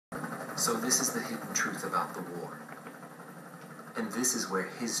So this is the hidden truth about the war. And this is where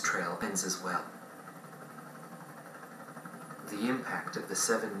his trail ends as well. The impact of the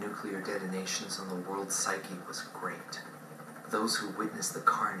 7 nuclear detonations on the world's psyche was great. Those who witnessed the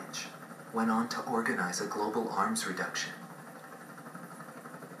carnage went on to organize a global arms reduction.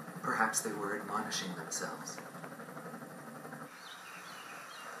 Perhaps they were admonishing themselves.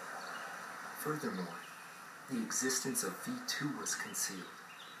 Furthermore, the existence of V2 was concealed.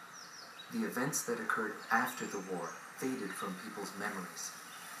 The events that occurred after the war faded from people's memories,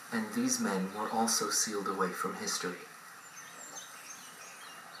 and these men were also sealed away from history.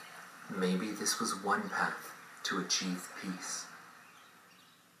 Maybe this was one path to achieve peace.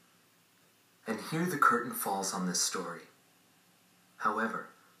 And here the curtain falls on this story. However,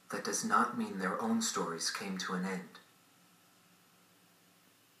 that does not mean their own stories came to an end.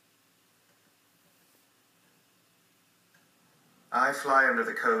 I fly under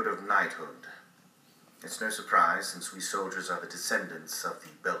the code of knighthood. It's no surprise, since we soldiers are the descendants of the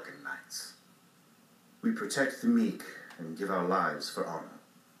Belkan Knights. We protect the meek and give our lives for honor.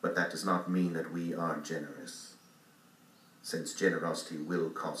 But that does not mean that we are generous, since generosity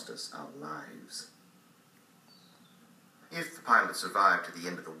will cost us our lives. If the pilot survived to the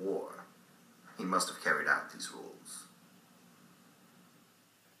end of the war, he must have carried out these rules.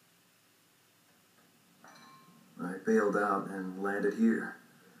 I bailed out and landed here.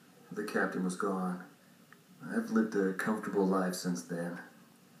 The captain was gone. I've lived a comfortable life since then,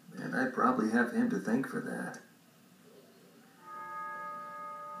 and I probably have him to thank for that.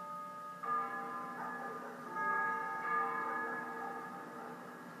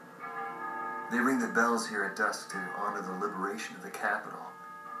 They ring the bells here at dusk to honor the liberation of the capital.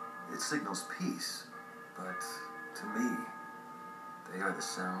 It signals peace, but to me, they are the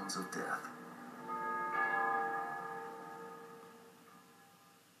sounds of death.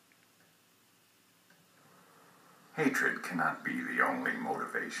 Hatred cannot be the only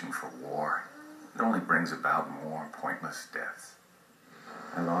motivation for war. It only brings about more pointless deaths.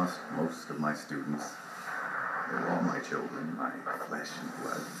 I lost most of my students. They were all my children, my flesh and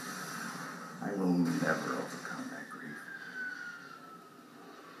blood. I will never overcome that grief.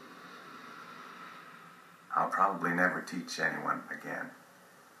 I'll probably never teach anyone again,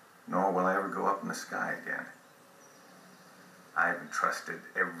 nor will I ever go up in the sky again. I've entrusted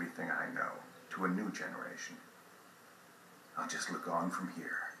everything I know to a new generation. I'll just look on from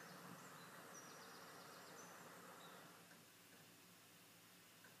here.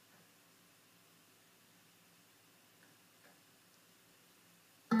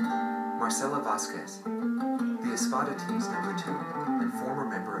 Marcela Vasquez, the Espada Team's number 2 and former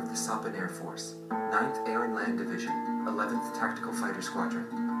member of the Sapan Air Force, 9th Air and Land Division, 11th Tactical Fighter Squadron.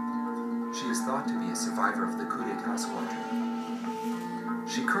 She is thought to be a survivor of the coup d'etat squadron.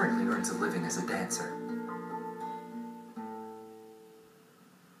 She currently earns a living as a dancer.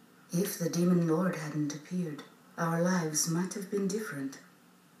 If the Demon Lord hadn't appeared, our lives might have been different.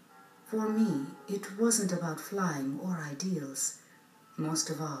 For me, it wasn't about flying or ideals. Most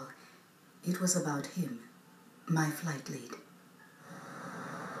of all, it was about him, my flight lead.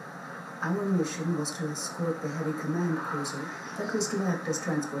 Our mission was to escort the heavy command cruiser that was to act as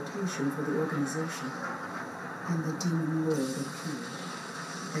transportation for the organization, and the Demon Lord appeared,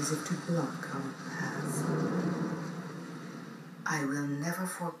 as if to block our path. I will never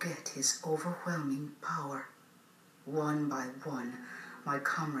forget his overwhelming power. One by one, my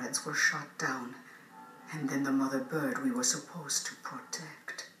comrades were shot down, and then the mother bird we were supposed to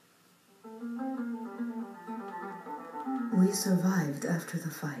protect. We survived after the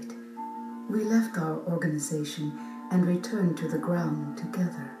fight. We left our organization and returned to the ground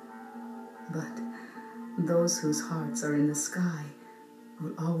together. But those whose hearts are in the sky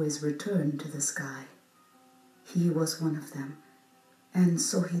will always return to the sky. He was one of them, and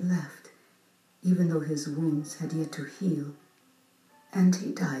so he left, even though his wounds had yet to heal, and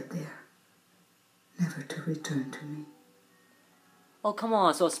he died there, never to return to me. Oh, come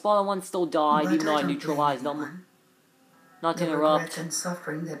on, so Espada 1 still died, But even though I don't neutralized blame them. anyone. Not to The interrupt. regrets and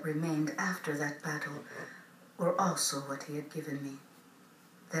suffering that remained after that battle were also what he had given me.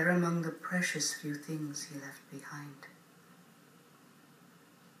 They're among the precious few things he left behind.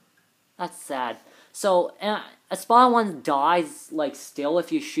 That's sad. So, Espada 1 dies, like, still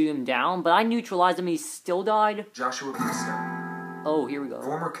if you shoot him down, but I neutralized him, he still died? Joshua Bristow, Oh, here we go.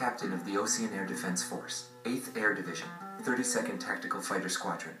 former captain of the Ocean Air Defense Force, 8th Air Division, 32nd Tactical Fighter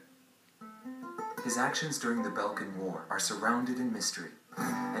Squadron. His actions during the Balkan War are surrounded in mystery,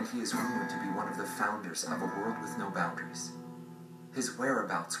 and he is rumored to be one of the founders of a world with no boundaries. His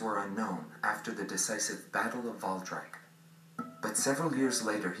whereabouts were unknown after the decisive Battle of Valdrike. But several years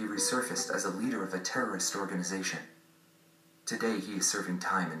later, he resurfaced as a leader of a terrorist organization. Today, he is serving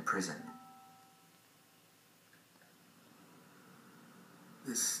time in prison.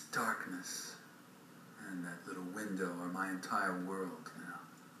 This darkness and that little window are my entire world now.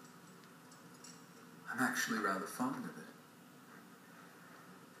 I'm actually rather fond of it.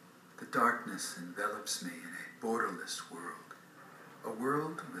 The darkness envelops me in a borderless world, a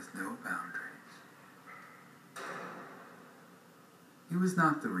world with no boundaries. He was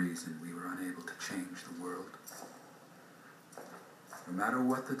not the reason we were unable to change the world. No matter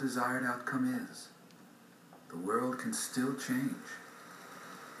what the desired outcome is, the world can still change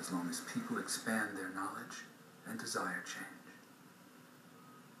as long as people expand their knowledge and desire change.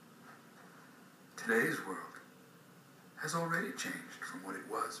 Today's world has already changed from what it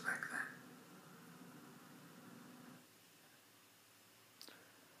was back then.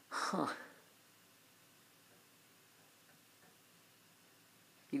 Huh.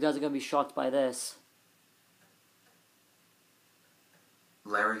 You guys are gonna be shocked by this.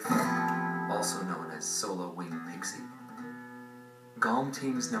 Larry Fink, also known as Solo Wing Pixy. GOM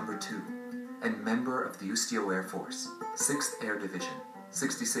Team's number 2, and member of the Ustio Air Force, 6th Air Division,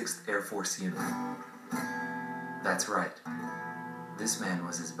 66th Air Force Unit. That's right. This man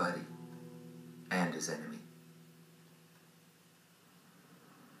was his buddy, and his enemy.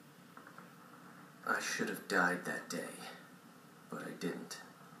 I should have died that day, but I didn't.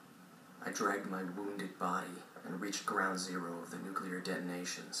 I dragged my wounded body and reached ground zero of the nuclear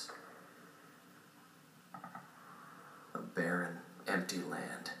detonations. A barren, empty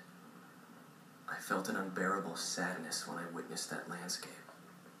land. I felt an unbearable sadness when I witnessed that landscape.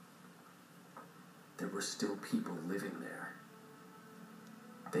 There were still people living there.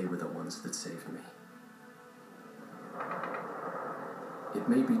 They were the ones that saved me. It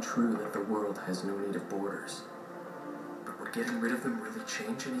may be true that the world has no need of borders, but would getting rid of them really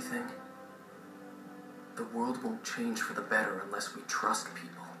change anything? The world won't change for the better unless we trust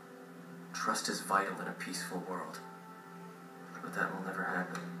people. Trust is vital in a peaceful world, but that will never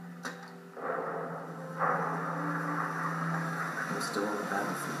happen. I'm still on the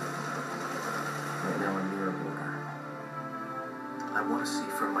battlefield. Right now I'm near a border. I want to see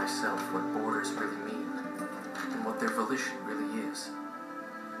for myself what borders really mean, and what their volition really is.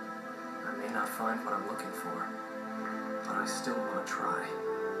 I may not find what I'm looking for, but I still want to try.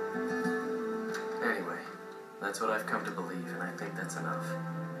 Anyway, that's what I've come to believe, and I think that's enough.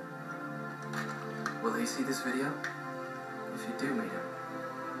 Will he see this video? If you do meet him,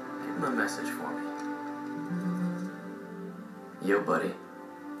 give him a message for me. Yo, buddy.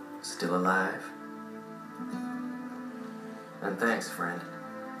 Still alive? And thanks, friend.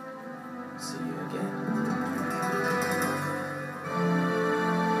 See you again.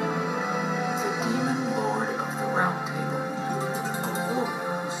 The Demon Lord of the Round Table, a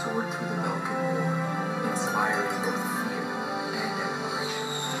warrior who soared through the Balkan War, inspiring both fear and admiration.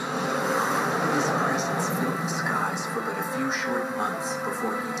 His presence filled the skies for but a few short months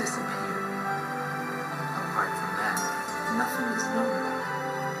before he disappeared. Apart from that, nothing is known about him.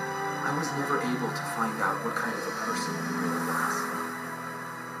 I was never able to find out what kind of a person he really was.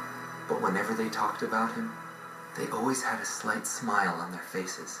 But whenever they talked about him, they always had a slight smile on their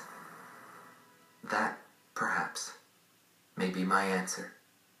faces. That, perhaps, may be my answer.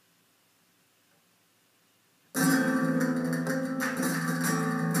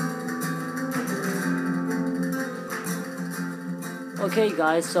 Okay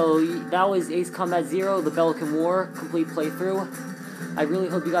guys, so that was Ace Combat Zero, the Balkan War, complete playthrough. I really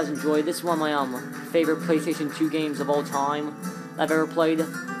hope you guys enjoyed. This is one of my favorite PlayStation 2 games of all time that I've ever played.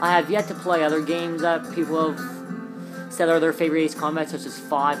 I have yet to play other games that people have said are their favorite Ace Combat, such as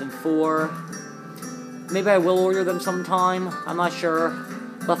 5 and 4. Maybe I will order them sometime, I'm not sure.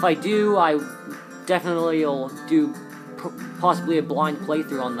 But if I do, I definitely will do possibly a blind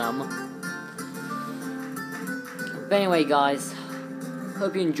playthrough on them. But anyway guys,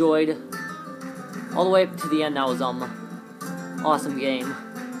 hope you enjoyed. All the way up to the end, that was awesome game.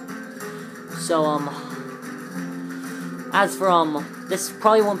 So as for this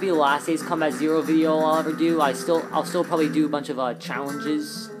probably won't be the last Ace Combat Zero video I'll ever do. I'll still probably do a bunch of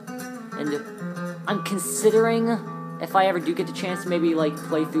challenges, and I'm considering if I ever do get the chance to maybe like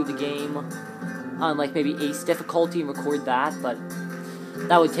play through the game on like maybe Ace difficulty and record that, but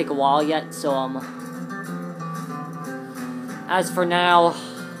that would take a while yet. So as for now,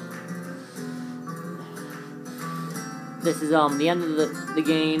 this is the end of the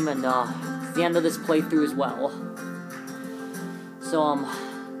game, and it's the end of this playthrough as well. So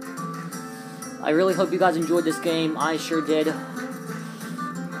I really hope you guys enjoyed this game. I sure did.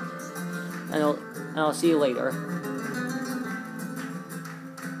 And I'll see you later.